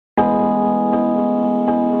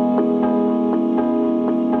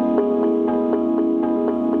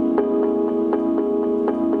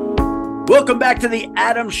Welcome back to the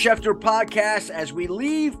Adam Schefter podcast as we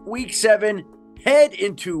leave week 7, head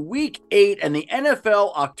into week 8, and the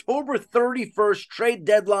NFL October 31st trade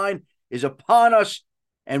deadline is upon us.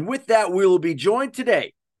 And with that, we will be joined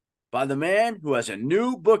today by the man who has a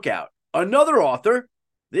new book out, another author,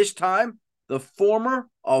 this time the former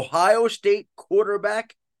Ohio State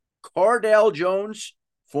quarterback, Cardale Jones,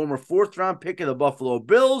 former 4th-round pick of the Buffalo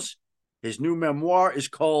Bills. His new memoir is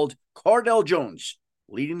called Cardale Jones,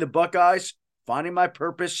 Leading the Buckeyes, Finding My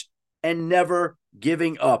Purpose, and Never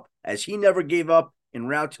Giving Up, as he never gave up en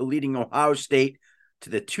route to leading Ohio State to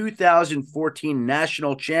the 2014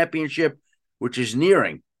 National Championship, which is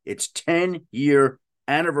nearing its 10-year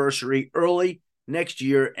anniversary early next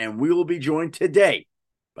year, and we will be joined today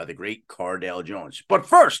by the great Cardale Jones. But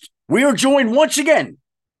first, we are joined once again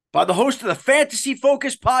by the host of the Fantasy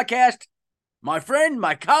Focus podcast, my friend,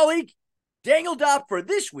 my colleague, Daniel Dopp, for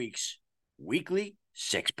this week's Weekly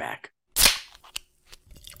Six-Pack.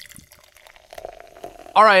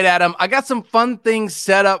 All right, Adam, I got some fun things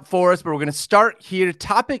set up for us, but we're going to start here.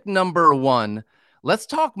 Topic number 1. Let's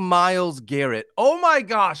talk Myles Garrett. Oh my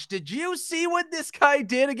gosh, did you see what this guy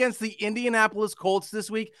did against the Indianapolis Colts this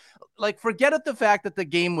week? Like, forget the fact that the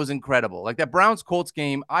game was incredible. Like, that Browns-Colts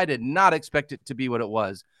game, I did not expect it to be what it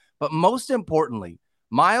was. But most importantly,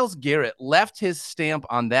 Myles Garrett left his stamp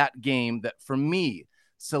on that game that, for me,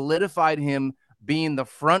 solidified him being the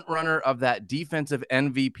front runner of that defensive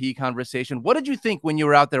MVP conversation. What did you think when you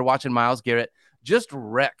were out there watching Myles Garrett just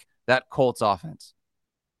wreck that Colts offense?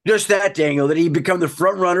 Just that, Daniel, that he become the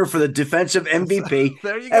front runner for the defensive MVP.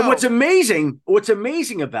 There you go. And what's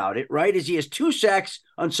amazing about it, right, is he has 2 sacks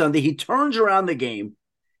on Sunday. He turns around the game.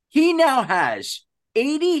 He now has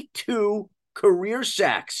 82 career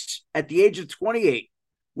sacks at the age of 28,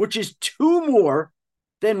 which is 2 more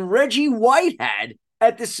than Reggie White had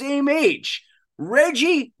at the same age.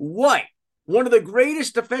 Reggie White, one of the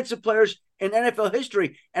greatest defensive players in NFL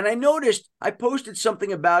history. And I noticed I posted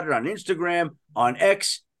something about it on Instagram, on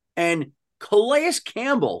X, and Calais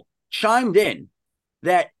Campbell chimed in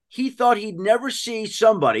that he thought he'd never see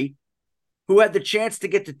somebody who had the chance to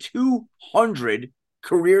get to 200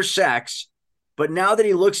 career sacks. But now that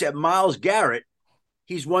he looks at Myles Garrett,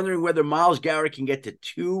 he's wondering whether Myles Garrett can get to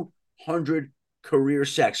 200 career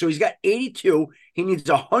sacks. So he's got 82. He needs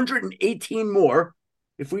 118 more.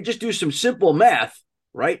 If we just do some simple math,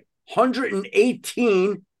 right?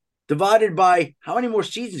 118 divided by how many more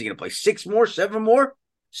seasons is he going to play? 6 more? 7 more?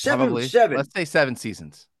 Seven. Let's say 7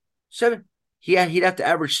 seasons. 7. He'd have to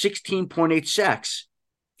average 16.8 sacks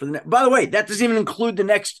for the. By the way, that doesn't even include the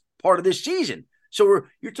next part of this season. So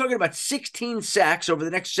you're talking about 16 sacks over the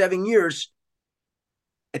next 7 years.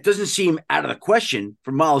 It doesn't seem out of the question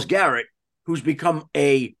for Myles Garrett, who's become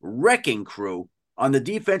a wrecking crew on the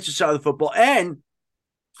defensive side of the football and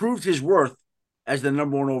proved his worth as the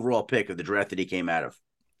number 1 overall pick of the draft that he came out of.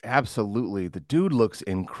 Absolutely. The dude looks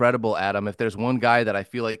incredible, Adam. If there's one guy that I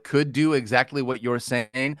feel like could do exactly what you're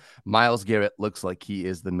saying, Myles Garrett looks like he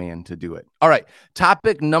is the man to do it. All right.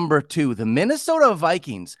 Topic number 2. The Minnesota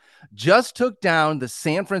Vikings just took down the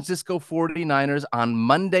San Francisco 49ers on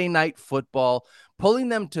Monday Night Football, pulling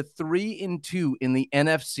them to 3-2 in the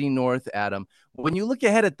NFC North, Adam. When you look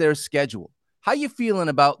ahead at their schedule, how you feeling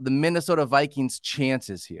about the Minnesota Vikings'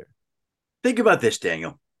 chances here? Think about this,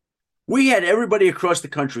 Daniel. We had everybody across the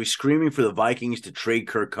country screaming for the Vikings to trade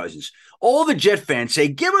Kirk Cousins. All the Jet fans say,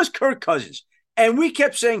 give us Kirk Cousins. And we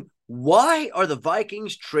kept saying, why are the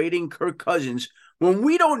Vikings trading Kirk Cousins when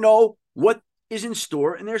we don't know what is in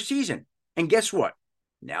store in their season? And guess what?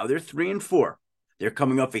 Now they're 3-4. They're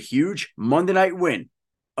coming off a huge Monday night win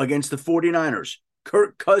against the 49ers.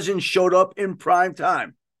 Kirk Cousins showed up in prime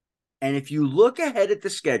time. And if you look ahead at the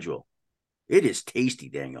schedule, it is tasty,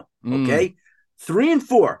 Daniel. Okay?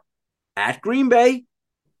 3-4. At Green Bay,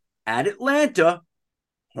 at Atlanta,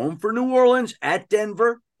 home for New Orleans, at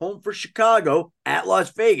Denver, home for Chicago, at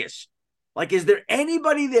Las Vegas. Like, is there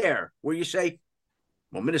anybody there where you say,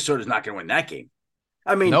 well, Minnesota's not going to win that game?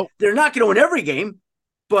 I mean, Nope. They're not going to win every game,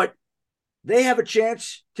 but they have a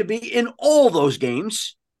chance to be in all those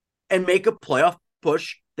games and make a playoff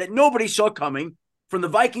push that nobody saw coming from the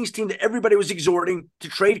Vikings team that everybody was exhorting to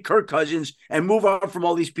trade Kirk Cousins and move on from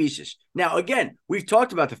all these pieces. Now, again, we've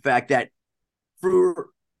talked about the fact that for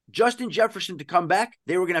Justin Jefferson to come back,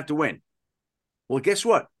 they were going to have to win. Well, guess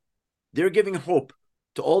what? They're giving hope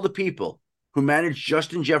to all the people who manage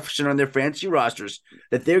Justin Jefferson on their fantasy rosters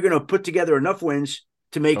that they're going to put together enough wins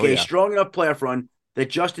to make a strong enough playoff run that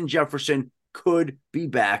Justin Jefferson could be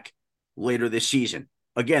back later this season.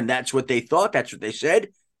 Again, that's what they thought. That's what they said.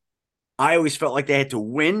 I always felt like they had to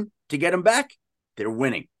win to get him back. They're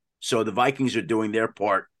winning. So the Vikings are doing their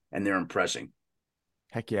part and they're impressing.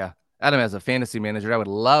 Heck yeah. Adam, as a fantasy manager, I would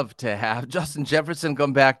love to have Justin Jefferson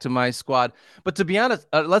come back to my squad. But to be honest,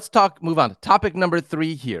 let's move on to topic number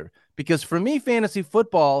 3 here. Because for me, fantasy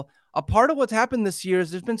football, a part of what's happened this year is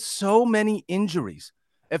there's been so many injuries.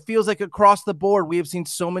 It feels like across the board, we have seen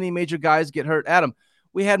so many major guys get hurt. Adam,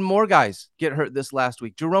 we had more guys get hurt this last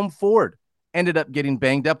week. Jerome Ford ended up getting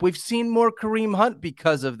banged up. We've seen more Kareem Hunt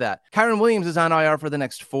because of that. Kyren Williams is on IR for the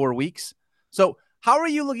next 4 weeks. So how are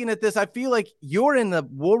you looking at this? I feel like you're in the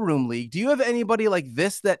War Room League. Do you have anybody like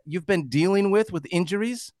this that you've been dealing with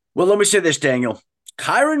injuries? Well, let me say this, Daniel.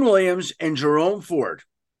 Kyren Williams and Jerome Ford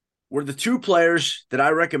were the 2 players that I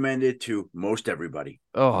recommended to most everybody.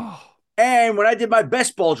 Oh. And when I did my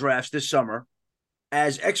best ball drafts this summer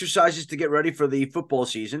as exercises to get ready for the football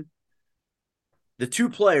season, the 2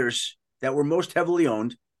 players that were most heavily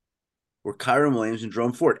owned were Kyren Williams and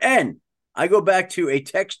Jerome Ford. And I go back to a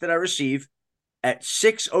text that I received at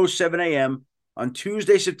 6:07 a.m. on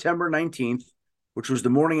Tuesday, September 19th, which was the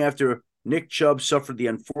morning after Nick Chubb suffered the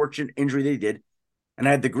unfortunate injury that he did. And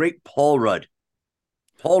I had the great Paul Rudd.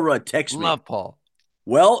 Paul Rudd text me. Love Paul.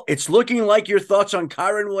 Well, it's looking like your thoughts on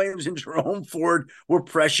Kyren Williams and Jerome Ford were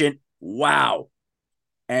prescient. Wow.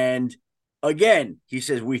 And again, he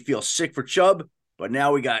says, we feel sick for Chubb, but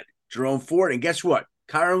now we got Jerome Ford. And guess what?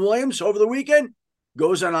 Kyren Williams over the weekend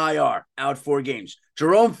goes on IR, out 4 games.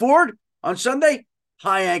 Jerome Ford on Sunday,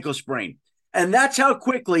 high ankle sprain. And that's how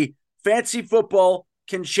quickly fantasy football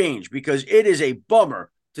can change, because it is a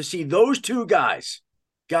bummer to see those 2 guys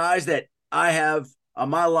that I have on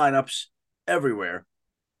my lineups everywhere,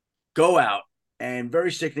 go out, and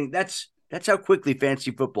very sickening. That's how quickly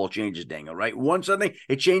fantasy football changes, Daniel, right? One Sunday,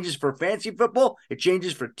 it changes for fantasy football. It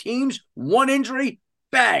changes for teams. 1 injury,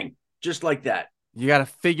 bang, just like that. You got to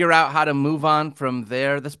figure out how to move on from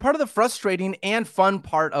there. That's part of the frustrating and fun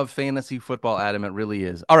part of fantasy football, Adam. It really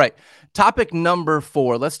is. All right. Topic number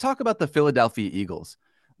 4. Let's talk about the Philadelphia Eagles.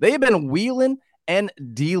 They have been wheeling and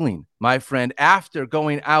dealing, my friend, after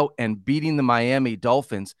going out and beating the Miami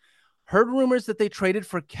Dolphins. Heard rumors that they traded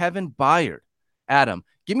for Kevin Byard. Adam,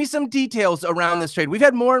 give me some details around this trade. We've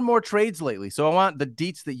had more and more trades lately, so I want the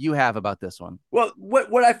deets that you have about this one. Well,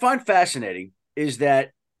 what I find fascinating is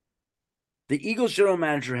that the Eagles general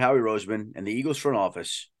manager, Howie Roseman, and the Eagles front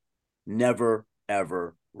office never,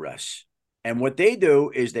 ever rests. And what they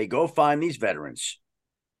do is they go find these veterans.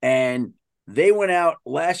 And they went out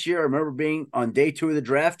last year, I remember being on day 2 of the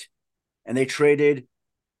draft, and they traded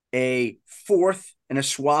a 4th and a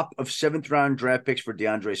swap of 7th-round draft picks for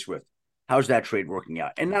DeAndre Swift. How's that trade working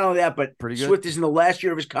out? And not only that, but Swift is in the last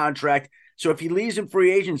year of his contract. So if he leaves in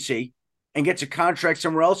free agency and gets a contract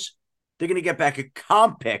somewhere else, they're going to get back a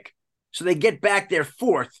comp pick. So they get back their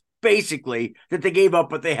 4th, basically, that they gave up,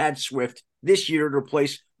 but they had Swift this year to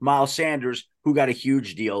replace Miles Sanders, who got a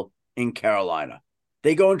huge deal in Carolina.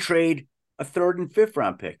 They go and trade a 3rd and 5th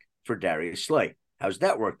round pick for Darius Slay. How's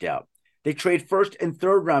that worked out? They trade 1st and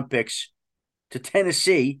 3rd round picks to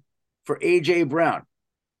Tennessee for A.J. Brown.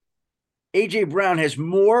 A.J. Brown has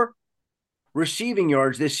more receiving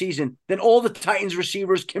yards this season than all the Titans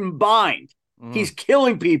receivers combined. He's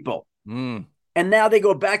killing people. And now they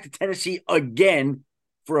go back to Tennessee again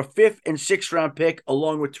for a 5th and 6th round pick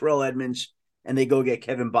along with Terrell Edmonds, and they go get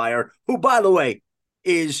Kevin Byard, who, by the way,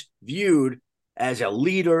 is viewed as a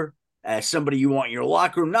leader, as somebody you want in your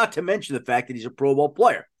locker room, not to mention the fact that he's a Pro Bowl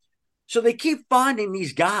player. So they keep finding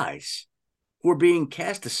these guys who are being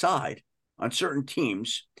cast aside on certain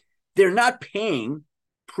teams. They're not paying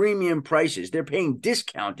premium prices. They're paying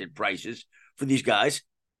discounted prices for these guys,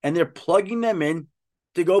 and they're plugging them in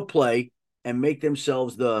to go play and make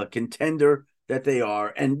themselves the contender that they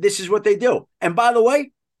are. And this is what they do. And by the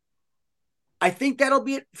way, I think that'll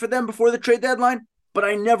be it for them before the trade deadline, but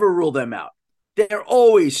I never rule them out. They're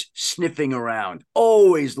always sniffing around,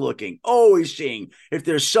 always looking, always seeing if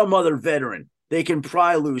there's some other veteran they can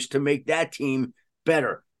pry loose to make that team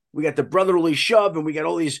better. We got the brotherly shove, and we got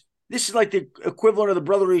all these. This is like the equivalent of the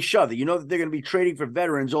brotherly shove. You know that they're going to be trading for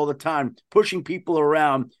veterans all the time, pushing people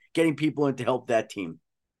around, getting people in to help that team.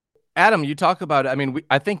 Adam, you talk about it. I mean,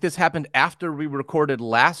 I think this happened after we recorded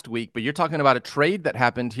last week, but you're talking about a trade that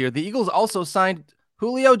happened here. The Eagles also signed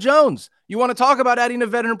Julio Jones. You want to talk about adding a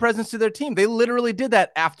veteran presence to their team? They literally did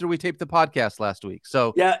that after we taped the podcast last week.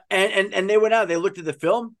 So yeah, and they went out, they looked at the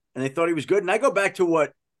film, and they thought he was good. And I go back to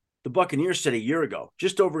what the Buccaneers said a year ago,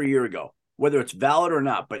 just over a year ago, whether it's valid or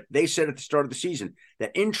not, but they said at the start of the season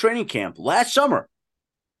that in training camp last summer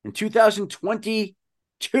in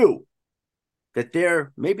 2022, that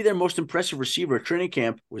maybe their most impressive receiver at training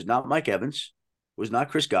camp was not Mike Evans, was not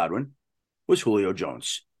Chris Godwin, was Julio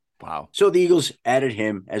Jones. Wow. So the Eagles added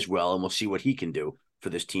him as well, and we'll see what he can do for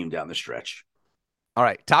this team down the stretch. All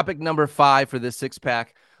right, topic number 5 for this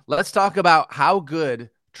 6-pack. Let's talk about how good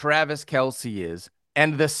Travis Kelce is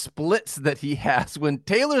and the splits that he has when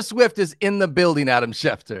Taylor Swift is in the building, Adam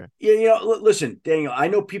Schefter. Yeah, listen, Daniel, I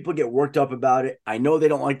know people get worked up about it. I know they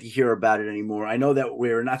don't like to hear about it anymore. I know that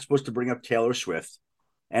we're not supposed to bring up Taylor Swift.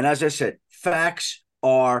 And as I said, facts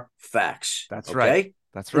are facts. That's okay? right.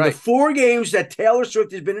 That's In right. the 4 games that Taylor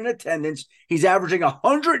Swift has been in attendance, he's averaging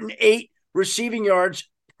 108 receiving yards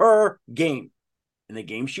per game. In the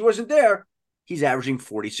game she wasn't there, he's averaging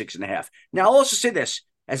 46.5. Now, I'll also say this.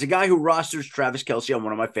 As a guy who rosters Travis Kelce on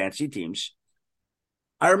one of my fantasy teams,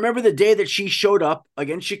 I remember the day that she showed up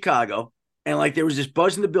against Chicago, and like there was this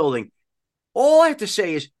buzz in the building. All I have to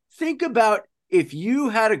say is think about if you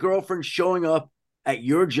had a girlfriend showing up at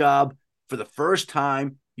your job for the first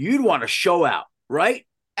time, you'd want to show out, right?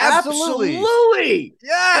 Absolutely.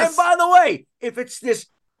 Yes. And by the way, if it's this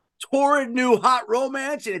torrid new hot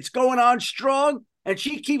romance and it's going on strong and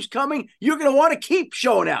she keeps coming, you're going to want to keep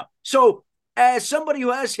showing out. So as somebody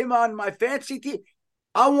who has him on my fantasy team,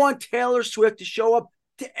 I want Taylor Swift to show up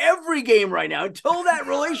to every game right now until that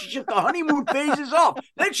relationship, the honeymoon phase is off.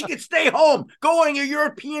 Then she can stay home, go on a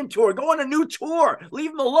European tour, go on a new tour,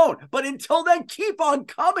 leave him alone. But until then, keep on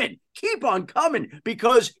coming,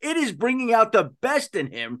 because it is bringing out the best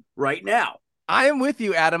in him right now. I am with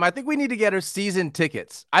you, Adam. I think we need to get her season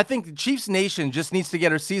tickets. I think the Chiefs Nation just needs to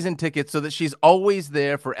get her season tickets so that she's always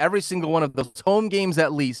there for every single one of those home games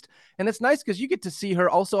at least. And it's nice because you get to see her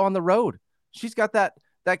also on the road. She's got that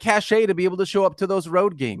cachet to be able to show up to those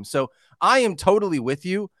road games. So I am totally with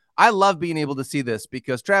you. I love being able to see this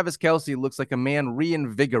because Travis Kelce looks like a man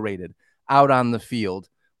reinvigorated out on the field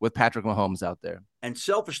with Patrick Mahomes out there. And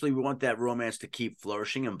selfishly, we want that romance to keep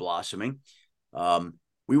flourishing and blossoming.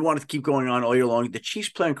 We want it to keep going on all year long. The Chiefs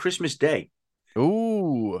play on Christmas Day.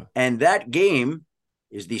 Ooh. And that game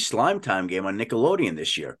is the Slime Time game on Nickelodeon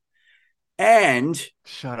this year. And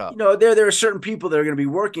shut up. There are certain people that are going to be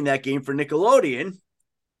working that game for Nickelodeon.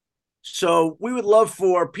 So we would love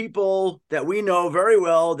for people that we know very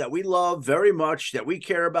well, that we love very much, that we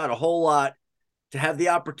care about a whole lot, to have the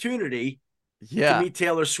opportunity to meet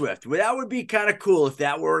Taylor Swift. Well, that would be kind of cool if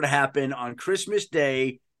that were to happen on Christmas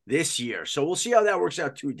Day this year. So we'll see how that works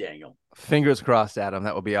out too, Daniel. Fingers crossed, Adam.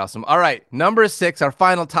 That would be awesome. All right, number 6, our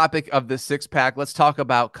final topic of this 6-pack. Let's talk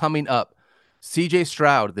about coming up. CJ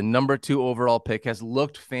Stroud, the number 2 overall pick, has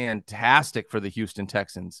looked fantastic for the Houston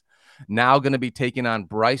Texans. Now going to be taking on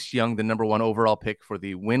Bryce Young, the number 1 overall pick for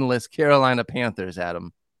the winless Carolina Panthers,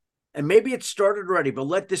 Adam. And maybe it started already, but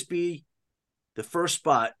let this be the first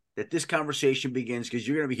spot that this conversation begins, because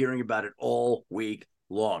you're going to be hearing about it all week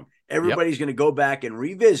long. Everybody's going to go back and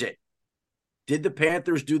revisit. Did the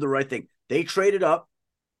Panthers do the right thing? They traded up,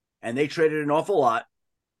 and they traded an awful lot,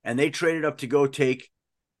 and they traded up to go take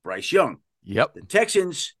Bryce Young. Yep. The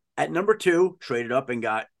Texans at number 2 traded up and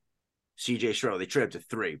got CJ Stroud. They traded up to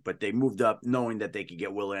 3, but they moved up knowing that they could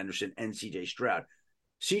get Will Anderson and CJ Stroud.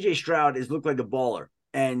 CJ Stroud has looked like a baller,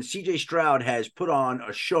 and CJ Stroud has put on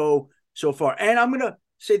a show so far. And I'm going to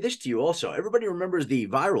say this to you also. Everybody remembers the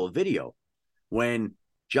viral video when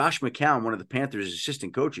Josh McCown, one of the Panthers'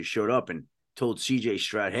 assistant coaches, showed up and told CJ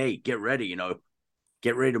Stroud, hey, get ready,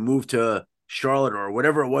 get ready to move to Charlotte or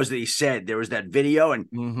whatever it was that he said. There was that video, and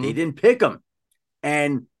they didn't pick him.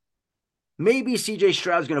 And maybe CJ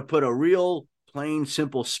Stroud's going to put a real plain,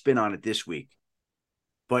 simple spin on it this week.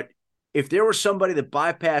 But if there was somebody that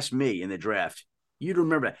bypassed me in the draft, you'd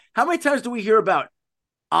remember that. How many times do we hear about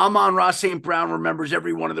Amon-Ra St. Brown remembers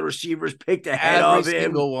every one of the receivers picked ahead of him? Every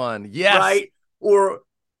single one. Yes. Right? Or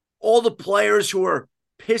all the players who are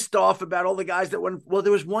pissed off about all the guys that went. Well,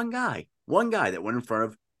 there was one guy that went in front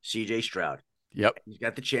of CJ Stroud. Yep. He's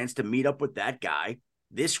got the chance to meet up with that guy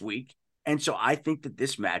this week. And so I think that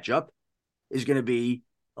this matchup is going to be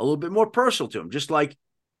a little bit more personal to him, just like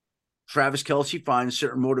Travis Kelce finds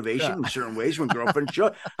certain motivation in certain ways when girlfriends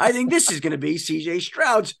show. I think this is going to be CJ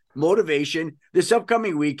Stroud's motivation this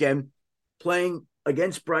upcoming weekend, playing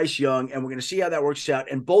against Bryce Young, and we're going to see how that works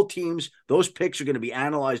out. And both teams, those picks are going to be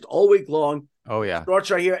analyzed all week long. Oh, yeah. Starts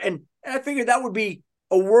right here. And I figured that would be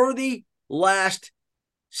a worthy last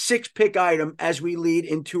 6-pick item as we lead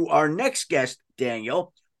into our next guest,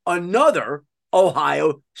 Daniel, another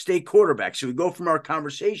Ohio State quarterback. So we go from our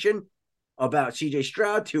conversation about CJ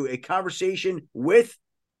Stroud to a conversation with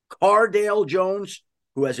Cardale Jones,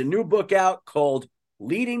 who has a new book out called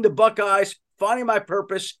Leading the Buckeyes, Finding My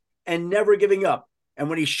Purpose, and Never Giving Up. And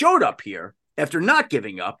when he showed up here, after not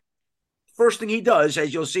giving up, first thing he does,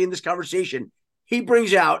 as you'll see in this conversation, he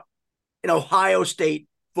brings out an Ohio State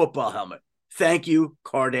football helmet. Thank you,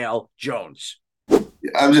 Cardale Jones.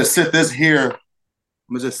 I'm just sit this here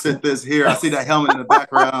I'm gonna just sit this here. I see that helmet in the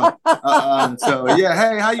background. So yeah,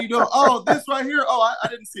 hey, how you doing? Oh, this right here. Oh, I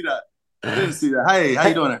didn't see that. I didn't see that. Hey, how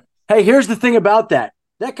you doing there? Hey, here's the thing about that.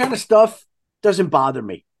 That kind of stuff doesn't bother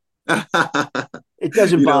me. It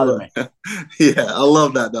doesn't bother me. Yeah, I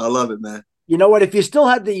love that though. I love it, man. You know what? If you still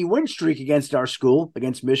had the win streak against our school,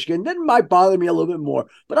 against Michigan, then it might bother me a little bit more.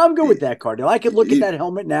 But I'm good with that, Cardale. I could look at that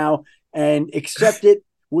helmet now and accept it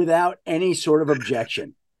without any sort of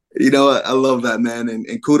objection. You know what? I love that, man.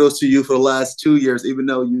 And kudos to you for the last 2 years, even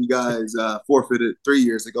though you guys forfeited 3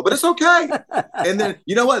 years ago. But it's okay. And then,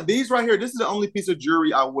 you know what? These right here, this is the only piece of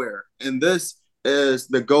jewelry I wear. And this is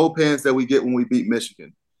the gold pants that we get when we beat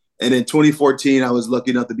Michigan. And in 2014, I was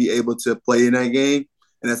lucky enough to be able to play in that game.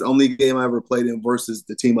 And that's the only game I ever played in versus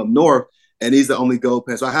the team up north. And he's the only gold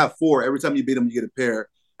pants. So I have 4. Every time you beat them, you get a pair.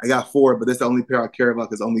 I got 4, but that's the only pair I care about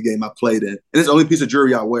because it's the only game I played in. And it's the only piece of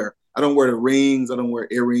jewelry I wear. I don't wear the rings. I don't wear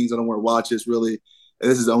earrings. I don't wear watches, really. And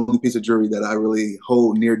this is the only piece of jewelry that I really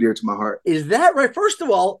hold near dear to my heart. Is that right? First of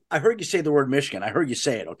all, I heard you say the word Michigan. I heard you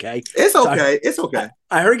say it, okay? It's okay. It's okay.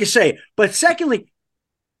 I heard you say it. But secondly,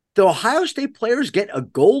 the Ohio State players get a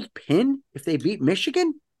gold pin if they beat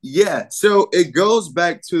Michigan? Yeah, so it goes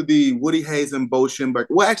back to the Woody Hayes and Bo Schembechler.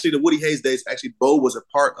 Well, actually, the Woody Hayes days, actually, Bo was a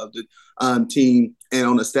part of the team and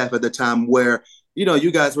on the staff at the time where,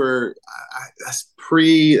 you guys were that's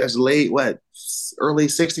late, early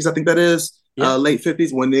 60s, I think that is, late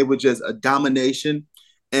 50s, when they were just a domination.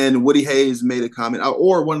 And Woody Hayes made a comment,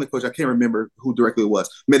 or one of the coaches, I can't remember who directly it was,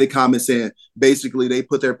 made a comment saying, basically, they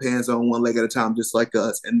put their pants on one leg at a time, just like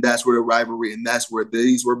us. And that's where the rivalry and that's where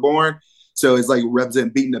these were born. So it's like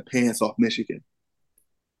represent beating the pants off Michigan.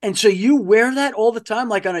 And so you wear that all the time?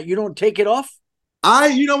 Like you don't take it off?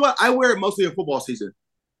 You know what? I wear it mostly in football season.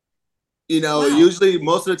 Wow. Usually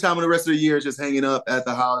most of the time in the rest of the year is just hanging up at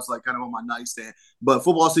the house, like kind of on my nightstand. But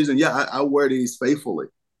football season, yeah, I wear these faithfully.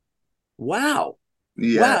 Wow.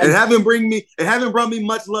 Yeah. Wow. It haven't brought me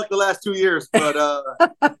much luck the last 2 years. But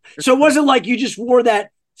so it wasn't like you just wore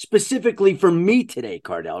that specifically for me today,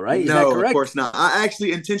 Cardale, right? Is that correct? No, of course not. I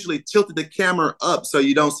actually intentionally tilted the camera up so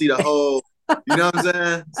you don't see the whole, you know what I'm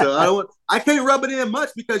saying? So I can't rub it in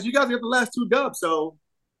much because you guys got the last 2 dubs. So,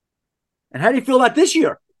 and how do you feel about this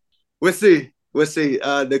year? We'll see.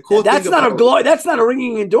 The cool that's thing that's not a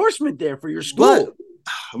ringing endorsement there for your school. But,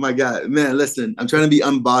 oh my God, man, listen, I'm trying to be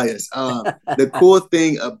unbiased. The cool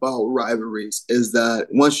thing about rivalries is that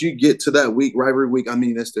once you get to that week, rivalry week, I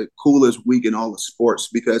mean, it's the coolest week in all of sports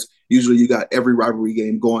because usually you got every rivalry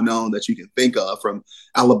game going on that you can think of, from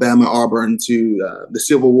Alabama, Auburn to the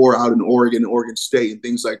Civil War out in Oregon State and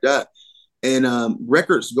things like that. And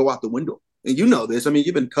records go out the window. And you know this. I mean,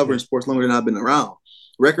 you've been covering sports longer than I've been around.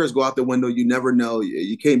 Records go out the window. You never know.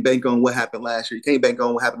 You can't bank on what happened last year. You can't bank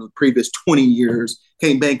on what happened in the previous 20 years.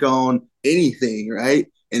 Can't bank on anything, right?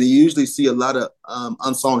 And you usually see a lot of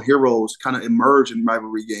unsung heroes kind of emerge in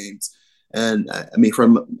rivalry games. And I mean,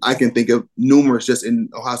 I can think of numerous just in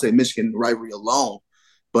Ohio State, Michigan rivalry alone.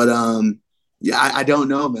 But I don't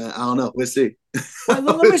know, man. I don't know. We'll see. Well,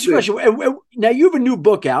 let me ask you a question. Now you have a new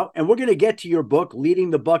book out, and we're going to get to your book,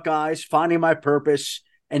 Leading the Buckeyes, Finding My Purpose,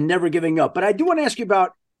 and Never Giving Up. But I do want to ask you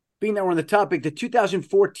about, being that we're on the topic, the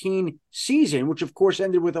 2014 season, which of course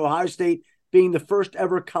ended with Ohio State being the first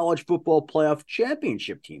ever college football playoff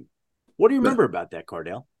championship team. What do you remember about that,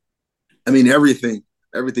 Cardale? I mean, everything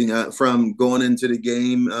from going into the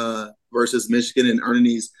game versus Michigan and earning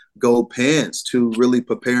these gold pants to really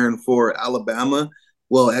preparing for Alabama.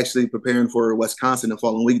 Well, actually preparing for Wisconsin the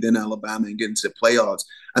following week, then Alabama, and getting to the playoffs.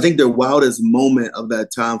 I think the wildest moment of that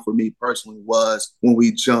time for me personally was when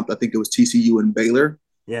we jumped, I think it was TCU and Baylor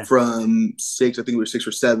from 6, I think it was 6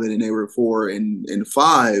 or 7, and they were 4 and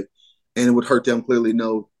 5, and it would hurt them clearly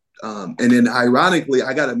no. And then ironically,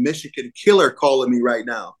 I got a Michigan killer calling me right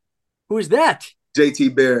now. Who is that?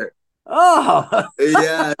 JT Barrett. Oh,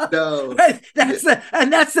 yeah, no.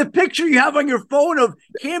 That's the picture you have on your phone of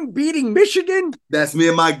him beating Michigan. That's me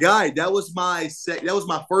and my guy. That was my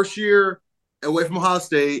first year away from Ohio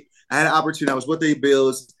State. I had an opportunity. I was with the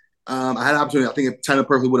Bills. I had an opportunity. I think it timed up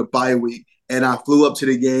perfectly with a bye week, and I flew up to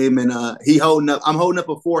the game. And he holding up. I'm holding up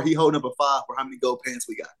a 4. He holding up a 5 for how many gold pants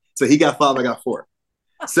we got. So he got 5. I got 4.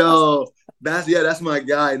 So that's my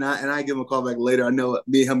guy, and I give him a call back later. I know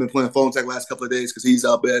me and him been playing phone tag last couple of days because he's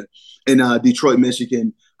up in Detroit,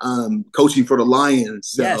 Michigan, coaching for the Lions.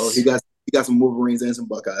 So he got some Wolverines and some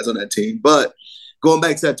Buckeyes on that team. But going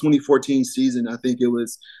back to that 2014 season, I think it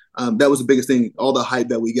was that was the biggest thing. All the hype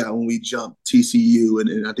that we got when we jumped TCU,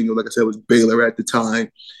 and I think, like I said, it was Baylor at the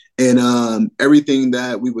time, and everything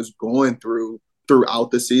that we was going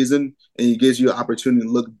throughout the season, and it gives you an opportunity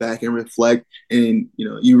to look back and reflect, and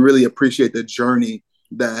you really appreciate the journey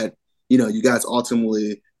that, you guys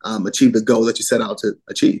ultimately achieve the goal that you set out to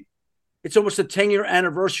achieve. It's almost a 10-year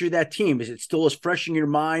anniversary of that team. Is it still as fresh in your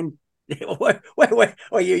mind? Wait.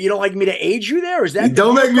 You don't like me to age you there? Is that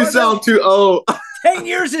don't make me sound too old? 10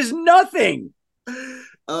 years is nothing.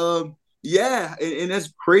 Yeah, and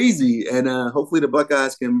that's crazy. And hopefully the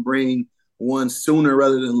Buckeyes can bring one sooner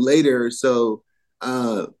rather than later. So,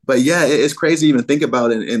 but yeah, it's crazy to even think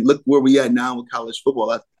about it. And look where we at now with college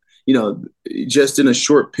football. Just in a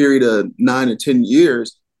short period of 9 or 10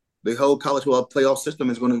 years, the whole college football playoff system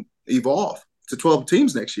is going to evolve to 12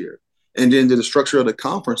 teams next year. And then to the structure of the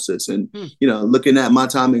conferences. And, looking at my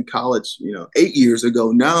time in college, 8 years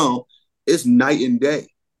ago now, it's night and day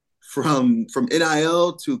from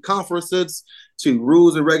NIL to conferences to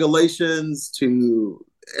rules and regulations to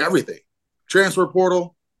everything. Transfer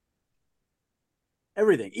portal.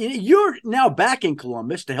 Everything. You're now back in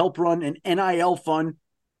Columbus to help run an NIL fund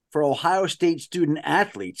for Ohio State student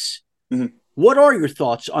athletes. Mm-hmm. What are your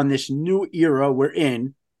thoughts on this new era we're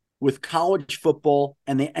in with college football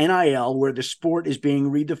and the NIL, where the sport is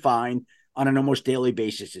being redefined on an almost daily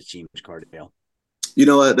basis, it seems, Cardale? You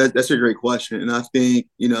know what? That's a great question. And I think,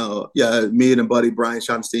 me and a buddy, Brian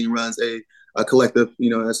Schottenstein, runs a collective,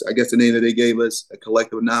 that's, I guess, the name that they gave us, a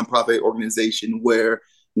collective nonprofit organization where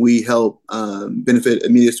we help benefit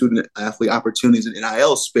immediate student athlete opportunities in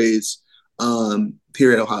NIL space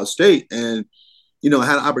here at Ohio State. And, I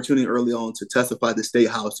had an opportunity early on to testify at the State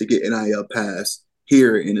House to get NIL passed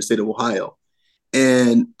here in the state of Ohio.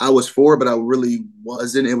 And I was for it, but I really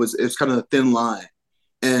wasn't. It was kind of a thin line.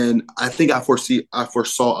 And I think I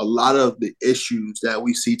foresaw a lot of the issues that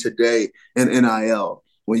we see today in NIL.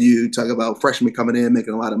 When you talk about freshmen coming in,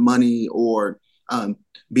 making a lot of money, or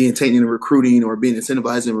being taken in recruiting, or being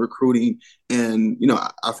incentivized in recruiting. And,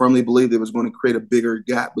 I firmly believe it was going to create a bigger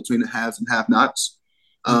gap between the haves and have-nots.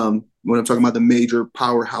 When I'm talking about the major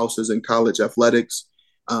powerhouses in college athletics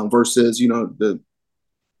versus,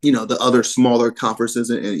 the other smaller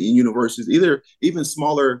conferences and universities, even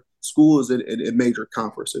smaller schools at major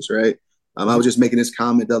conferences, right? I was just making this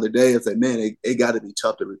comment the other day. It's like, man, it got to be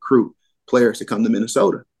tough to recruit players to come to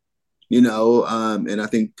Minnesota, and I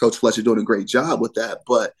think Coach Fletcher doing a great job with that.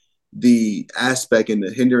 But the aspect and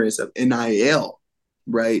the hindrance of NIL,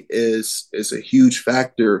 right, is a huge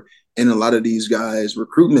factor in a lot of these guys'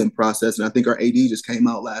 recruitment process. And I think our AD just came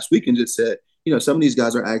out last week and just said, some of these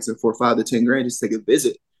guys are asking for $5 to $10 just to take a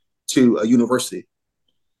visit to a university,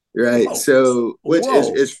 right? Whoa. So, which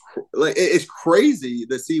is like, it's crazy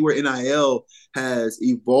to see where NIL has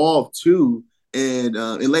evolved to. And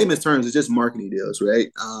in layman's terms, it's just marketing deals, right?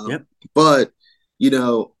 Yep. But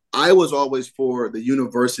I was always for the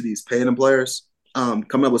universities paying the players,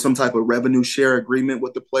 coming up with some type of revenue share agreement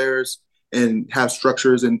with the players, and have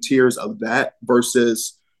structures and tiers of that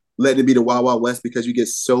versus letting it be the Wild Wild West, because you get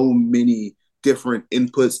so many different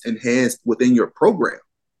inputs and hands within your program.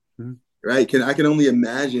 Mm-hmm. Right? I can only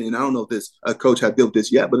imagine, and I don't know if a coach has built this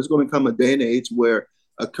yet, but it's going to come a day and age where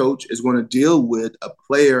a coach is going to deal with a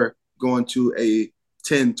player going to a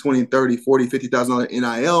 10, 20, 30, 40, $50,000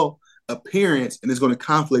 NIL appearance, and it's going to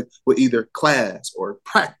conflict with either class or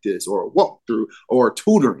practice or walkthrough or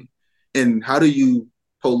tutoring. And how do you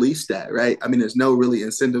police that, right? I mean, there's no really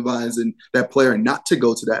incentivizing that player not to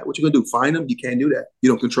go to that. What you going to do? Fine him? You can't do that. You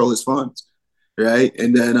don't control his funds, right?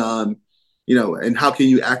 And then, and how can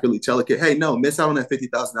you accurately tell a kid, hey, no, miss out on that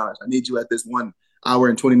 $50,000. I need you at this 1 hour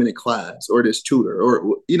and 20-minute class, or this tutor,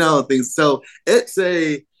 or, things. So it's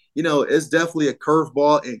it's definitely a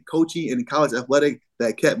curveball in coaching in college athletic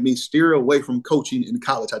that kept me steer away from coaching in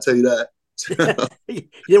college. I tell you that. You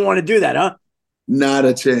didn't want to do that, huh? Not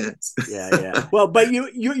a chance. Yeah. Well, but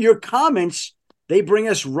your comments, they bring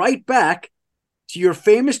us right back to your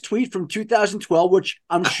famous tweet from 2012, which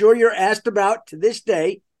I'm sure you're asked about to this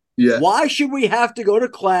day. Yeah. Why should we have to go to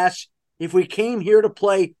class if we came here to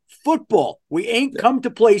play football? We ain't come to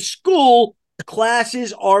play school.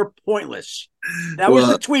 Classes are pointless. That was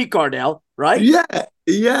the tweet, Cardale, right? Yeah.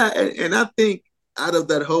 And I think out of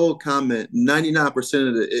that whole comment, 99%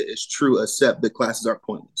 of it is true, except the classes are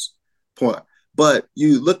pointless. But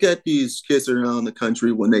you look at these kids around the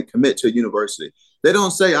country when they commit to a university, they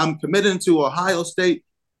don't say, I'm committing to Ohio State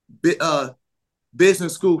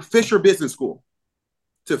business school, Fisher Business School,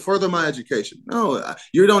 to further my education. No,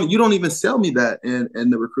 you don't even sell me that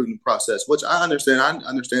in the recruiting process, which I understand. I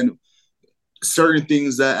understand certain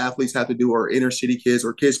things that athletes have to do, or inner city kids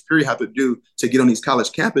or kids period have to do to get on these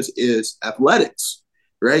college campus is athletics,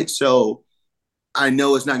 right? So I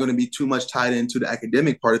know it's not going to be too much tied into the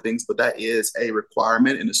academic part of things, but that is a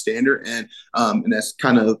requirement and a standard. And that's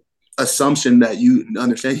kind of assumption that you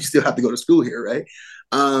understand you still have to go to school here, right?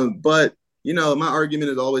 But My argument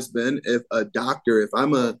has always been if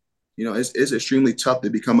I'm it's extremely tough to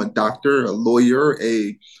become a doctor, a lawyer,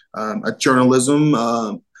 a journalism,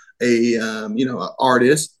 an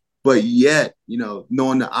artist, but yet,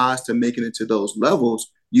 knowing the odds to making it to those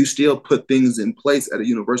levels, you still put things in place at a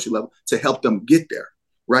university level to help them get there,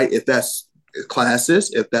 right? If that's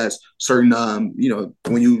classes, if that's certain,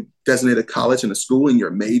 when you designate a college and a school in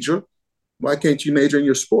your major, why can't you major in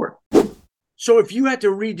your sport? So if you had to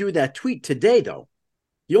redo that tweet today, though,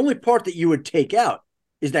 the only part that you would take out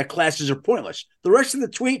is that classes are pointless. The rest of the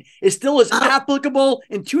tweet is still as applicable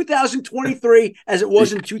in 2023 as it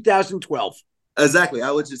was in 2012. Exactly.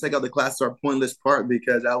 I would just take out the classes are pointless part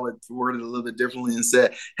because I would word it a little bit differently and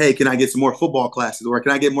say, hey, can I get some more football classes, or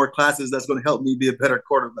can I get more classes that's going to help me be a better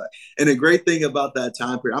quarterback? And the great thing about that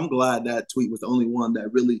time period, I'm glad that tweet was the only one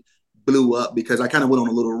that really blew up, because I kind of went on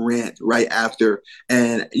a little rant right after.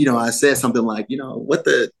 And, I said something like, what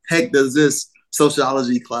the heck does this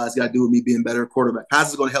sociology class got to do with me being a better quarterback? How's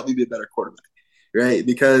this going to help me be a better quarterback? Right?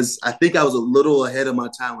 Because I think I was a little ahead of my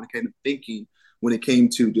time when it came to thinking, when it came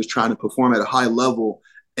to just trying to perform at a high level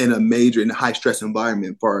in a high stress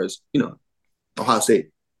environment, as far as, Ohio State.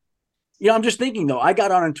 I'm just thinking, though, I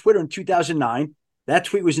got on Twitter in 2009. That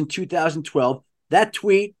tweet was in 2012. That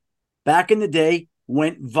tweet back in the day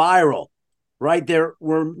went viral, right? There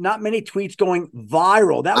were not many tweets going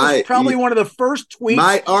viral. That was probably one of the first tweets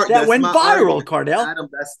that went viral, Cardale. Adam,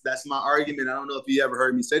 that's my argument. I don't know if you ever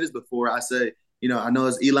heard me say this before. I say, I know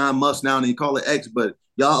it's Elon Musk now and he call it X, but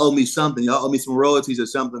y'all owe me something. Y'all owe me some royalties or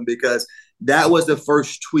something, because that was the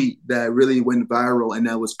first tweet that really went viral, and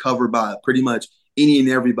that was covered by pretty much any and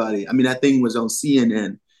everybody. I mean, that thing was on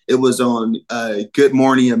CNN. It was on Good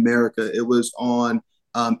Morning America. It was on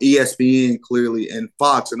ESPN, clearly, and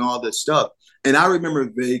Fox and all this stuff. And I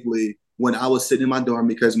remember vaguely when I was sitting in my dorm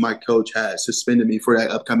because my coach had suspended me for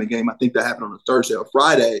that upcoming game. I think that happened on a Thursday or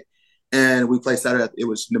Friday. And we played Saturday. It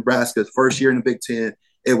was Nebraska's first year in the Big Ten.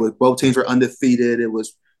 It was both teams were undefeated. It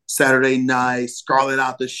was Saturday night, Scarlet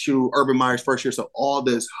out the shoe, Urban Meyer's first year. So all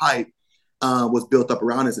this hype was built up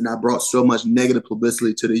around us. And I brought so much negative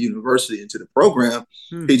publicity to the university and to the program.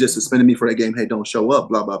 He just suspended me for that game. Hey, don't show up,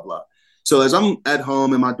 blah, blah, blah. So as I'm at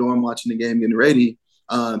home in my dorm watching the game, getting ready,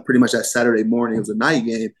 pretty much that Saturday morning, it was a night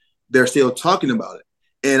game, they're still talking about it.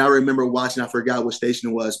 And I remember watching, I forgot what station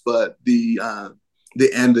it was, but the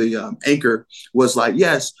anchor was like,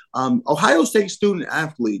 yes, Ohio State student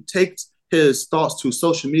athlete takes his thoughts to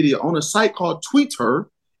social media on a site called Twitter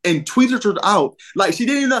and tweeted it out. Like she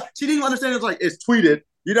didn't even understand. It's like, it's tweeted,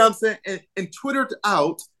 you know what I'm saying? And twittered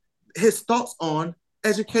out his thoughts on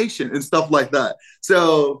education and stuff like that.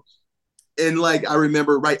 So, and like, I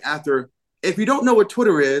remember right after, if you don't know what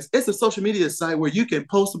Twitter is, it's a social media site where you can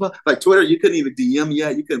post about, like Twitter, you couldn't even DM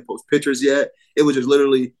yet. You couldn't post pictures yet. It was just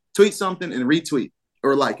literally tweet something and retweet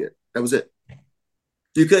or like it. That was it.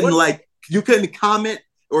 You couldn't comment,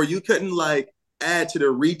 or you couldn't add to the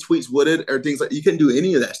retweets with it or things like, you couldn't do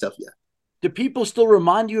any of that stuff yet. Do people still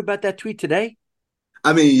remind you about that tweet today?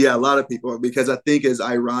 I mean, yeah, a lot of people, because I think it's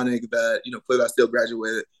ironic that, clearly I still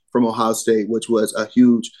graduated from Ohio State, which was a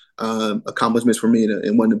huge accomplishment for me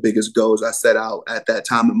and one of the biggest goals I set out at that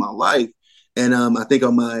time in my life. And I think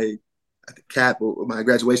on my cap, or my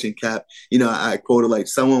graduation cap, I quoted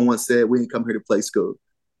someone once said, we didn't come here to play school.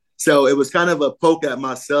 So it was kind of a poke at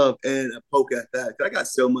myself and a poke at that. I got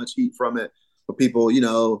so much heat from it for people,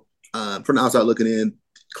 from the outside looking in,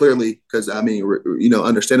 clearly, because I mean,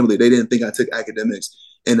 understandably, they didn't think I took academics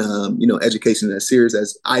and education as serious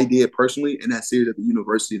as I did personally, and as serious as the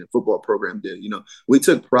university and the football program did. We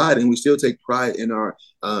took pride, and we still take pride in our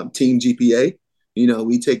team GPA.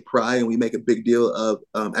 We take pride and we make a big deal of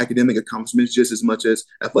academic accomplishments just as much as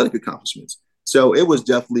athletic accomplishments. So it was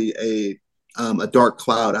definitely a dark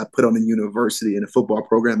cloud I put on the university and the football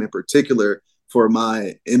program in particular for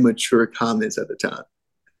my immature comments at the time.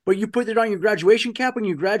 But you put it on your graduation cap when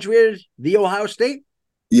you graduated the Ohio State?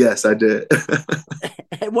 Yes, I did.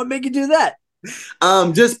 And what made you do that?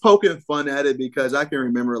 Just poking fun at it, because I can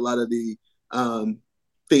remember a lot of the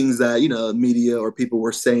things that, media or people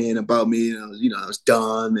were saying about me. I was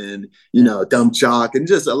dumb and, dumb jock, and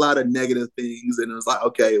just a lot of negative things. And it was like,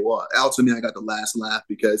 okay, well, ultimately I got the last laugh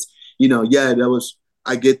because, that was,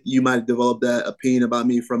 I get you might develop that opinion about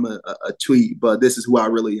me from a tweet, but this is who I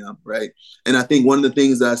really am, right? And I think one of the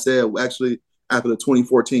things that I said actually after the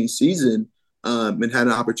 2014 season, and had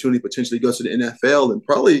an opportunity to potentially go to the NFL and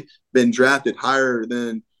probably been drafted higher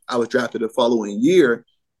than I was drafted the following year,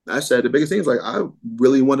 I said the biggest thing is I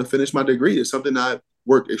really want to finish my degree. It's something I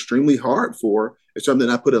worked extremely hard for. It's something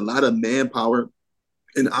I put a lot of manpower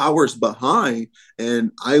and hours behind,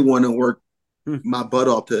 and I want to work my butt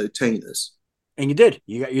off to attain this. And you did.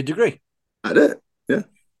 You got your degree. I did. Yeah.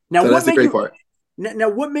 Now, So what that's the made great you? part. Now,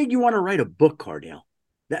 what made you want to write a book, Cardale?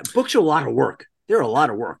 That book's a lot of work. They're a lot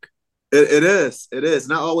of work. It is. It is.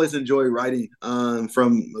 And I always enjoy writing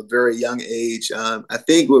from a very young age. I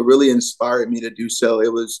think what really inspired me to do so,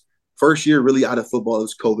 it was first year really out of football. It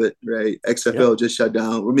was COVID, right? XFL Yep. just shut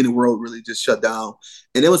down. I mean, the world really just shut down.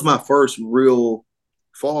 And it was my first real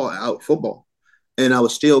fall out football. And I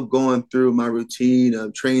was still going through my routine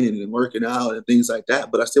of training and working out and things like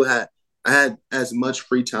that. But I had as much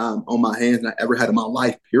free time on my hands than I ever had in my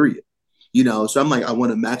life, period. So I'm like, I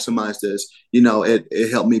want to maximize this.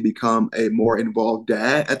 It helped me become a more involved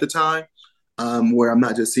dad at the time, where I'm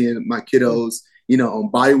not just seeing my kiddos, on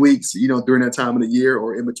bye weeks, during that time of the year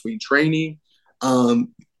or in between training.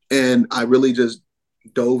 And I really just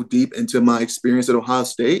dove deep into my experience at Ohio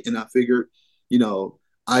State. And I figured,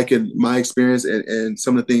 my experience and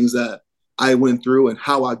some of the things that I went through and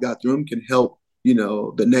how I got through them can help,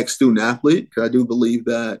 the next student athlete. Because I do believe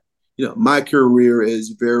that, my career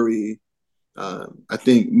is very, I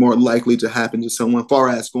think more likely to happen to someone far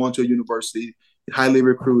as going to a university, highly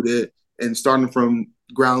recruited and starting from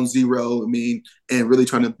ground zero, and really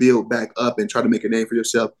trying to build back up and try to make a name for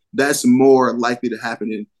yourself. That's more likely to happen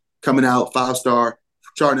than coming out 5-star,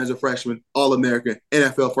 starting as a freshman, All-American,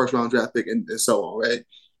 NFL first-round draft pick, and so on, right?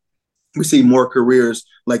 We see more careers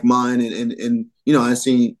like mine, and I've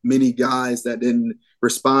seen many guys that didn't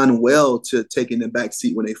respond well to taking the back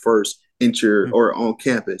seat when they first enter or on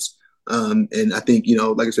campus. And I think,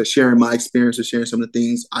 like I said, sharing my experience or sharing some of the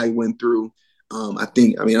things I went through, I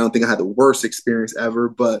don't think I had the worst experience ever,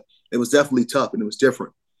 but it was definitely tough and it was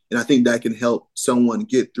different. And I think that can help someone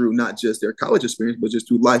get through not just their college experience, but just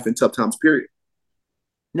through life and tough times, period.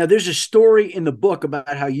 Now, there's a story in the book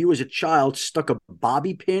about how you as a child stuck a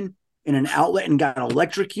bobby pin in an outlet and got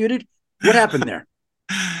electrocuted. What happened there?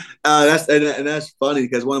 That's funny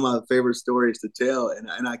because one of my favorite stories to tell, and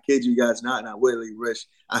I kid you guys not, and I really wish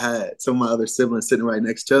I had some of my other siblings sitting right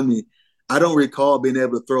next to me. I don't recall being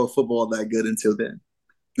able to throw a football that good until then,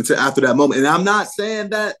 until after that moment. And I'm not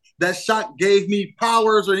saying that that shot gave me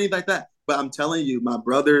powers or anything like that, but I'm telling you, my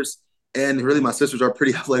brothers and really my sisters are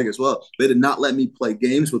pretty athletic as well. They did not let me play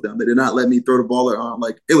games with them. They did not let me throw the ball around.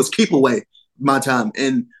 Like it was keep away my time,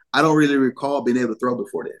 and I don't really recall being able to throw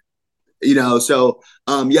before then. So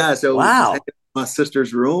Wow. my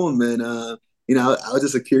sister's room, and I was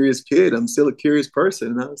just a curious kid. I'm still a curious person,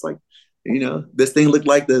 and I was like, this thing looked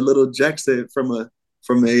like the little jack set from a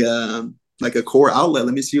like a core outlet.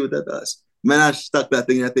 Let me see what that does. Man, I stuck that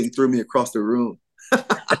thing. That thing threw me across the room.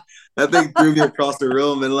 That thing threw me across the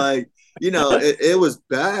room, and it was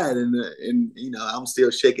bad, and I'm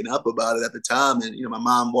still shaking up about it at the time. And my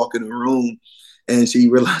mom walked in the room, and she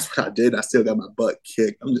realized what I did. I still got my butt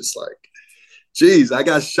kicked. I'm just like, geez, I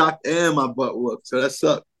got shocked and my butt whooped. So that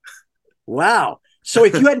sucked. Wow. So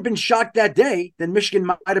if you hadn't been shocked that day, then Michigan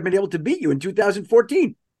might have been able to beat you in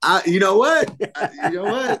 2014. You know what?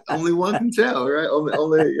 Only one can tell, right?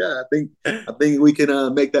 Yeah. I think we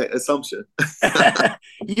can make that assumption.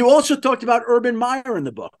 You also talked about Urban Meyer in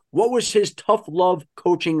the book. What was his tough love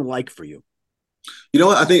coaching like for you? You know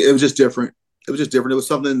what? I think it was just different. It was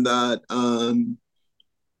something that, I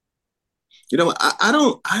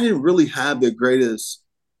didn't really have the greatest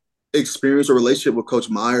experience or relationship with Coach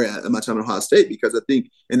Meyer at my time at Ohio State, because I think,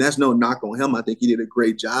 and that's no knock on him, I think he did a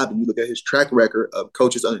great job. And you look at his track record of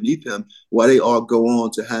coaches underneath him, why they all go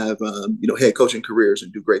on to have, head coaching careers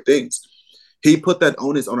and do great things. He put that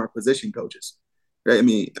onus on our position coaches, right? I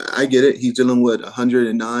mean, I get it. He's dealing with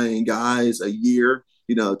 109 guys a year,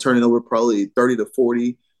 turning over probably 30 to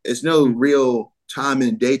 40. It's no real time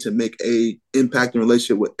and day to make a impact and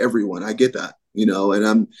relationship with everyone. I get that,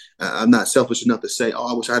 and I'm not selfish enough to say,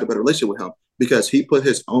 oh, I wish I had a better relationship with him, because he put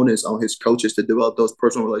his onus on his coaches to develop those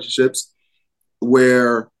personal relationships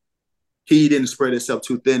where he didn't spread himself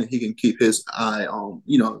too thin, and he can keep his eye on,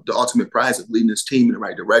 the ultimate prize of leading his team in the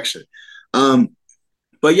right direction.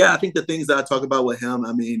 But yeah, I think the things that I talk about with him,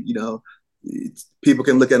 people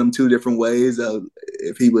can look at him two different ways.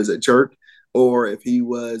 If he was a jerk or if he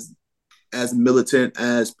was as militant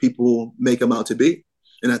as people make him out to be.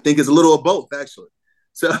 And I think it's a little of both, actually.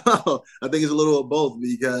 So I think it's a little of both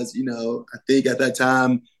because, I think at that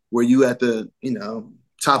time where you at the,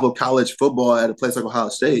 top of college football at a place like Ohio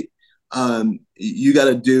State, you got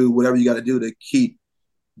to do whatever you got to do to keep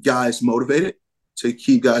guys motivated, to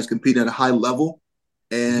keep guys competing at a high level,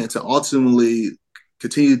 and to ultimately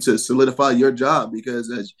continue to solidify your job.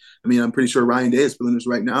 Because I'm pretty sure Ryan Day is feeling this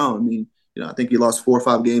right now. I think he lost 4 or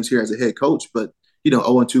 5 games here as a head coach, but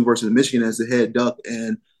 0-2 versus Michigan as the head Duck,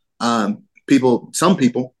 and some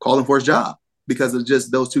people call him for his job. because of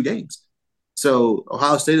just those two games. So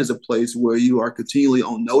Ohio State is a place where you are continually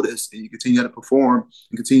on notice and you continue to perform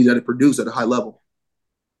and continue to produce at a high level.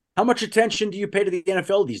 How much attention do you pay to the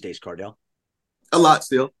NFL these days, Cardale? A lot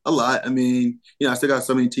still, a lot. I mean, I still got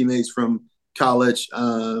so many teammates from college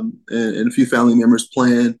and a few family members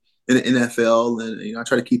playing in the NFL. And, I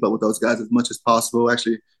try to keep up with those guys as much as possible.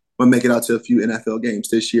 Actually, I'm going to make it out to a few NFL games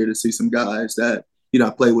this year to see some guys that, I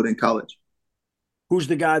played with in college. Who's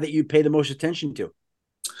the guy that you pay the most attention to?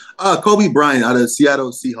 Kobe Bryant out of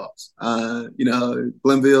Seattle Seahawks.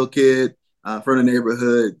 Glenville kid from the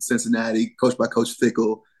neighborhood, Cincinnati, coached by Coach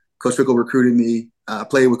Fickle. Coach Fickle recruited me. I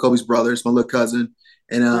played with Kobe's brothers, my little cousin,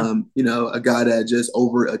 and a guy that just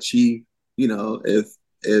overachieved.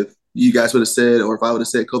 If you guys would have said, or if I would have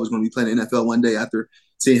said Kobe's going to be playing the NFL one day after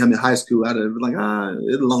seeing him in high school, I'd have been like,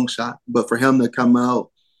 it's a long shot. But for him to come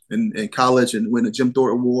out in college and win a Jim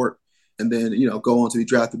Thorpe Award, and then go on to be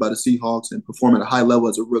drafted by the Seahawks and perform at a high level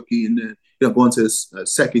as a rookie, and then go into his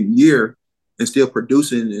second year and still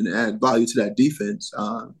producing and add value to that defense,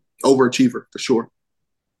 overachiever for sure.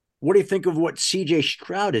 What do you think of what C.J.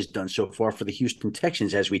 Stroud has done so far for the Houston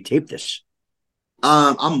Texans as we tape this?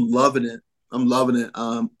 I'm loving it.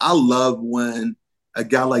 I love when a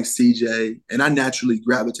guy like CJ, and I naturally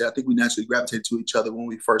gravitate. I think we naturally gravitated to each other when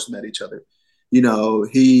we first met each other.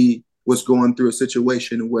 He was going through a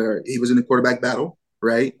situation where he was in a quarterback battle,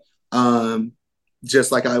 right?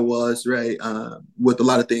 Just like I was, right? With a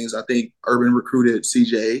lot of things, I think Urban recruited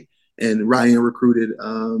CJ and Ryan recruited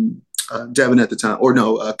Devin at the time, or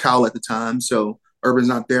no, Kyle at the time. So Urban's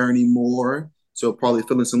not there anymore. So probably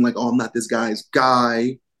feeling something like, I'm not this guy's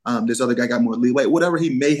guy. This other guy got more leeway. Whatever he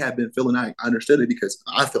may have been feeling, I understood it because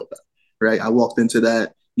I felt that, right? I walked into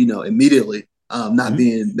that, immediately, not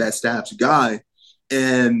being that staff's guy.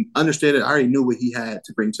 And understand it, I already knew what he had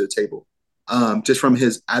to bring to the table, just from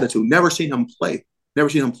his attitude. Never seen him play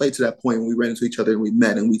to that point when we ran into each other and we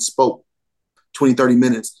met and we spoke 20, 30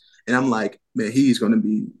 minutes. And I'm like, man, he's going to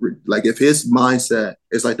be like, if his mindset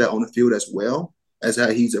is like that on the field as well as how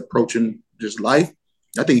he's approaching just life,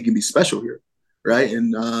 I think he can be special here, right?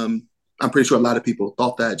 And I'm pretty sure a lot of people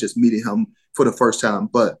thought that just meeting him for the first time.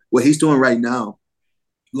 But what he's doing right now,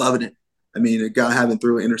 loving it. I mean, a guy haven't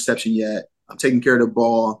threw an interception yet. I'm taking care of the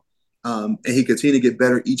ball, and he continued to get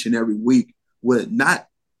better each and every week with not,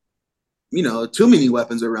 too many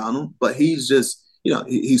weapons around him, but he's just,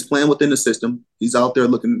 he's playing within the system. He's out there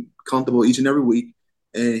looking comfortable each and every week,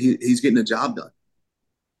 and he's getting the job done.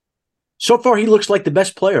 So far, he looks like the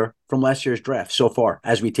best player from last year's draft so far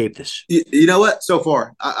as we tape this. You know what? So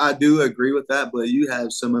far, I do agree with that, but you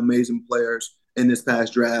have some amazing players in this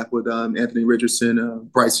past draft with Anthony Richardson,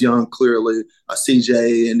 Bryce Young, clearly,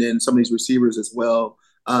 CJ, and then some of these receivers as well.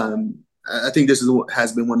 I think this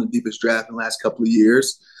has been one of the deepest drafts in the last couple of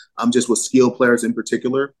years, just with skill players in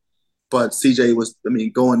particular. But CJ was,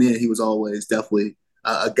 going in, he was always definitely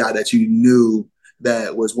a guy that you knew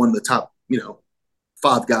that was one of the top,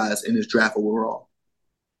 5 guys in this draft overall.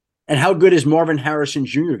 And how good is Marvin Harrison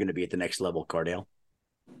Jr. going to be at the next level, Cardale?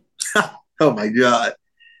 Oh, my God.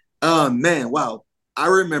 Man, wow. I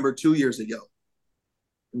remember 2 years ago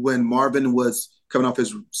when Marvin was coming off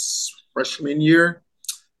his freshman year,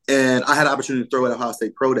 and I had an opportunity to throw at Ohio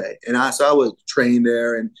State Pro Day. And I would train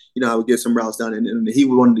there, and, I would get some routes done, and he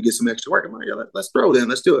wanted to get some extra work. I'm like, yeah, let's throw then.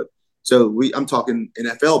 Let's do it. So I'm talking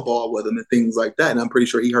NFL ball with him and things like that. And I'm pretty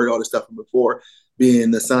sure he heard all this stuff from before,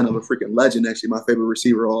 being the son of a freaking legend, actually my favorite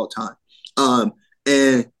receiver of all time.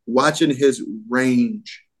 And watching his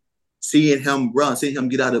range, seeing him run, seeing him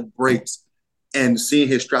get out of breaks, and seeing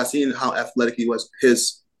his stride, seeing how athletic he was.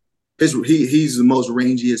 He's the most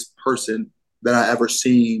rangiest person that I ever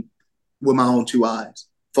seen with my own 2 eyes.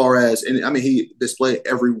 Far as, and he displayed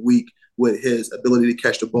every week with his ability to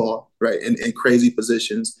catch the ball, right, in crazy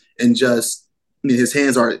positions, and just, his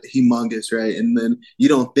hands are humongous, right? And then you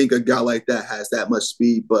don't think a guy like that has that much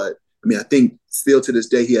speed, but I think still to this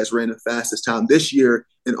day he has ran the fastest time this year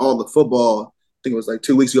in all the football. I think it was like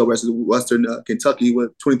 2 weeks ago versus Western Kentucky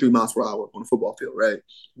with 23 miles per hour on the football field, right?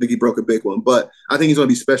 I think he broke a big one. But I think he's going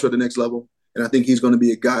to be special at the next level, and I think he's going to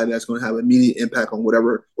be a guy that's going to have immediate impact on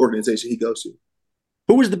whatever organization he goes to.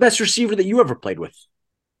 Who was the best receiver that you ever played with?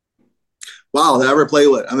 Wow, that I ever played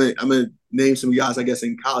with. I'm gonna name some guys, I guess,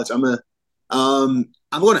 in college. I'm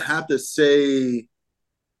going to have to say,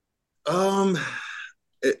 I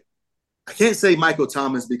can't say Michael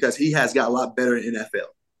Thomas because he has got a lot better in NFL.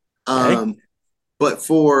 Okay. But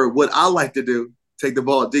for what I like to do, take the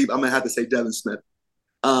ball deep, I'm going to have to say Devin Smith.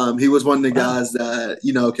 He was one of the guys that,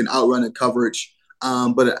 can outrun in coverage.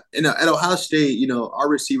 But at Ohio State, our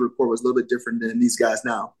receiver core was a little bit different than these guys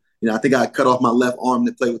now. I think I cut off my left arm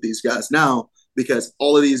to play with these guys now. because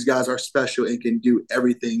all of these guys are special and can do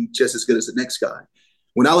everything just as good as the next guy.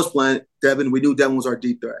 When I was playing Devin, we knew Devin was our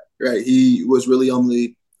deep threat, right? He was really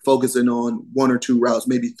only focusing on one or two routes,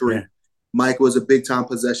 maybe three. Yeah. Mike was a big time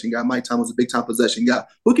possession guy. Mike Tom was a big time possession guy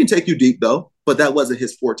who can take you deep though, but that wasn't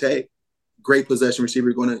his forte. Great possession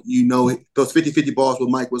receiver going to, those 50-50 balls with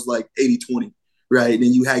Mike was like 80-20, right? And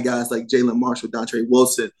then you had guys like Jalen Marshall, Dontre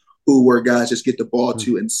Wilson, who were guys just get the ball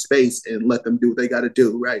to in space and let them do what they got to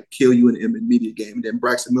do, right? Kill you in the intermediate game. And then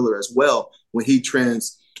Braxton Miller as well, when he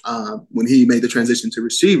made the transition to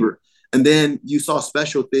receiver. And then you saw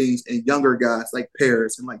special things in younger guys like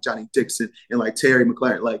Paris and like Johnny Dixon and like Terry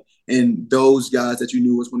McLaren, and those guys that you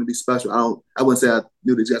knew was going to be special. I wouldn't say I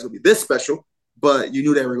knew these guys would be this special, but you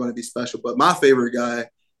knew they were going to be special. But my favorite guy,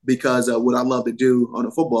 because of what I love to do on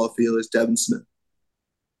a football field, is Devin Smith.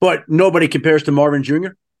 But nobody compares to Marvin Jr.?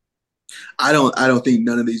 I don't think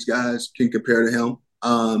none of these guys can compare to him.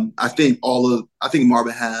 I think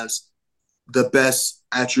Marvin has the best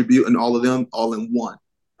attribute in all of them, all in one.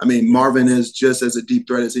 I mean, Marvin is just as a deep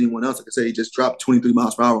threat as anyone else. Like I say, he just dropped 23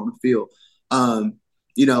 miles per hour on the field. And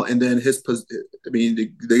then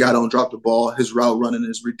the guy don't drop the ball. His route running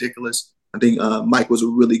is ridiculous. I think Mike was a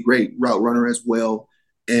really great route runner as well.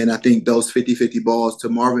 And I think those 50-50 balls to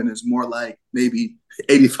Marvin is more like maybe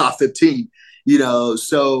 85-15,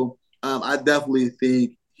 So I definitely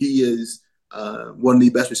think he is one of the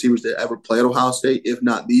best receivers that ever played at Ohio State, if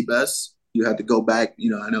not the best. You have to go back.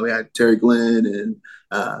 I know we had Terry Glenn and,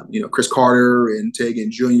 Chris Carter and Tegan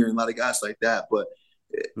Jr. and a lot of guys like that. But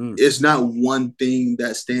it's not one thing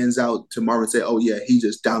that stands out to Marvin and say, oh, yeah, he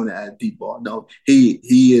just dominant at deep ball. No, he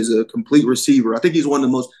is a complete receiver. I think he's one of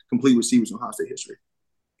the most complete receivers in Ohio State history.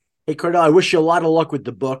 Hey, Cardale, I wish you a lot of luck with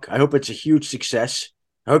the book. I hope it's a huge success.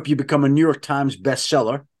 I hope you become a New York Times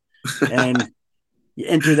bestseller and you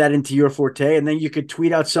enter that into your forte. And then you could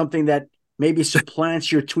tweet out something that maybe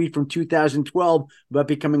supplants your tweet from 2012 about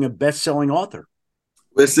becoming a best-selling author.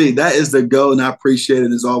 Let's see. That is the goal, and I appreciate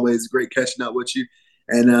it. As always, great catching up with you.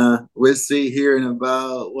 And we'll see here in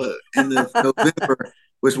about end of November,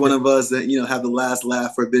 which one of us that have the last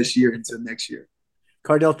laugh for this year into next year.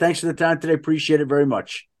 Cardale, thanks for the time today. Appreciate it very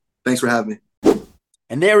much. Thanks for having me.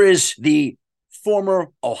 And there is the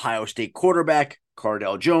former Ohio State quarterback,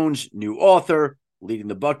 Cardale Jones, new author, leading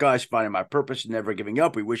the Buckeyes, finding my purpose and never giving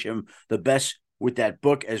up. We wish him the best with that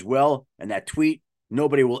book as well. And that tweet,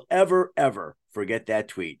 nobody will ever, ever forget that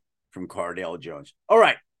tweet from Cardale Jones. All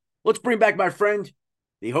right, let's bring back my friend,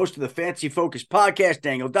 the host of the Fantasy Focus podcast,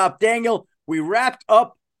 Daniel Dopp. Daniel, we wrapped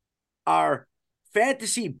up our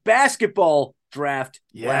fantasy basketball draft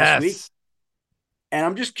last week. And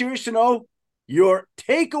I'm just curious to know your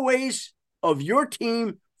takeaways of your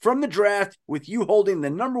team from the draft with you holding the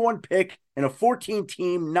number one pick in a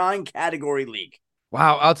 14-team, 9-category league.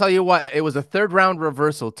 Wow, I'll tell you what, it was a third-round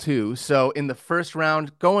reversal, too. So in the first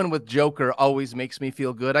round, going with Joker always makes me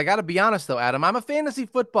feel good. I got to be honest, though, Adam, I'm a fantasy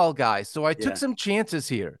football guy, so I took some chances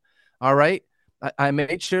here, all right? I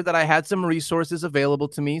made sure that I had some resources available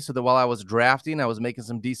to me so that while I was drafting, I was making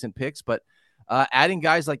some decent picks, but adding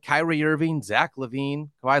guys like Kyrie Irving, Zach LaVine,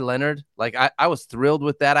 Kawhi Leonard, I was thrilled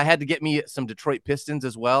with that. I had to get me some Detroit Pistons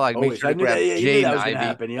as well. I made sure to grab Jay and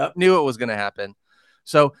Ivy. Yep. Knew it was going to happen.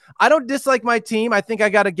 So I don't dislike my team. I think I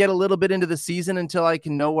got to get a little bit into the season until I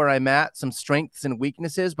can know where I'm at, some strengths and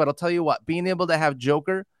weaknesses. But I'll tell you what, being able to have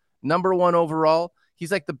Joker, number one overall,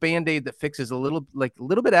 he's like the Band-Aid that fixes a little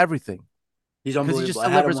bit everything. He's unbelievable. He just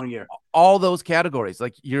delivers all those categories.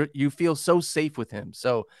 Like you feel so safe with him.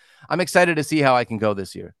 So I'm excited to see how I can go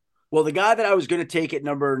this year. Well, the guy that I was going to take at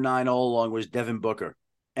number 9 all along was Devin Booker.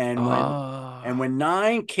 And when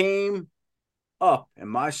 9 came up and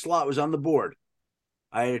my slot was on the board,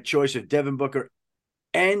 I had a choice of Devin Booker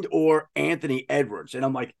and or Anthony Edwards. And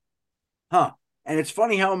I'm like, huh. And it's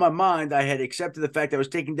funny how in my mind I had accepted the fact that I was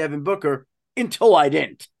taking Devin Booker until I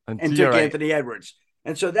didn't and took Anthony Edwards.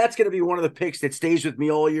 And so that's going to be one of the picks that stays with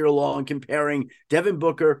me all year long, comparing Devin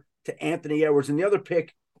Booker to Anthony Edwards. And the other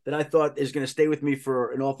pick that I thought is going to stay with me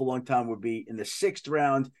for an awful long time would be in the 6th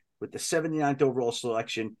round with the 79th overall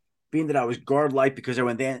selection, being that I was guard light because I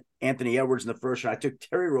went Anthony Edwards in the first round. I took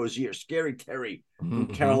Terry Rozier, Scary Terry from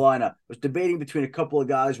Carolina. I was debating between a couple of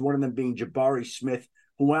guys, one of them being Jabari Smith,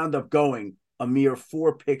 who wound up going a mere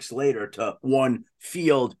 4 picks later to one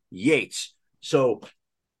Field Yates. So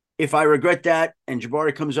if I regret that and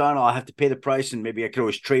Jabari comes on, I'll have to pay the price, and maybe I could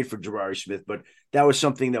always trade for Jabari Smith. But that was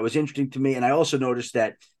something that was interesting to me. And I also noticed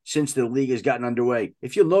that since the league has gotten underway,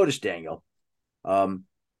 if you'll notice, Daniel,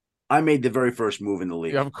 I made the very first move in the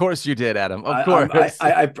league. Yeah, of course you did, Adam. Of course.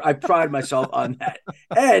 I pride myself on that.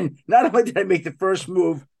 And not only did I make the first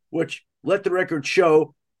move, which let the record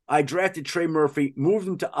show, I drafted Trey Murphy, moved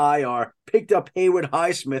him to IR, picked up Haywood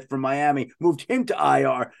Highsmith from Miami, moved him to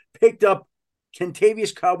IR, picked up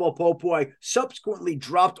Kentavious Caldwell-Pope, who I subsequently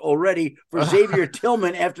dropped already for Xavier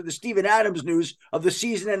Tillman after the Steven Adams news of the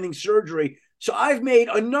season-ending surgery. So I've made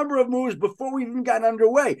a number of moves before we even got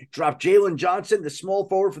underway. Dropped Jalen Johnson, the small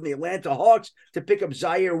forward from the Atlanta Hawks, to pick up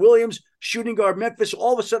Zaire Williams, shooting guard Memphis.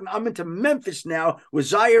 All of a sudden, I'm into Memphis now with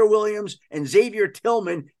Zaire Williams and Xavier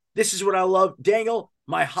Tillman. This is what I love. Daniel,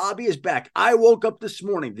 my hobby is back. I woke up this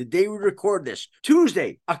morning, the day we record this,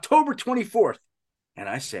 Tuesday, October 24th, and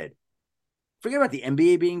I said, forget about the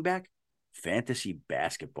NBA being back. Fantasy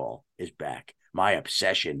basketball is back. My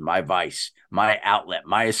obsession, my vice, my outlet,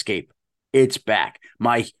 my escape. It's back.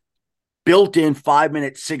 My built-in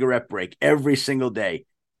 5-minute cigarette break every single day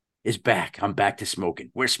is back. I'm back to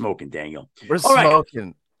smoking. We're smoking, Daniel. We're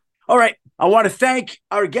smoking. All right. I want to thank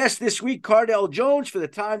our guest this week, Cardale Jones, for the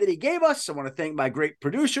time that he gave us. I want to thank my great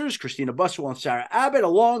producers, Christina Buswell and Sarah Abbott,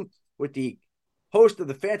 along with the host of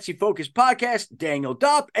the Fancy Focus podcast, Daniel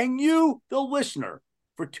Dopp, and you, the listener,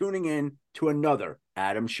 for tuning in to another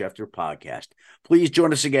Adam Schefter podcast. Please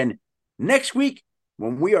join us again next week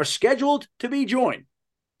when we are scheduled to be joined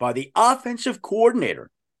by the offensive coordinator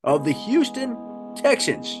of the Houston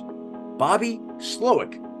Texans, Bobby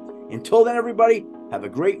Slowick. Until then, everybody, have a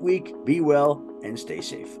great week, be well, and stay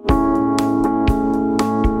safe.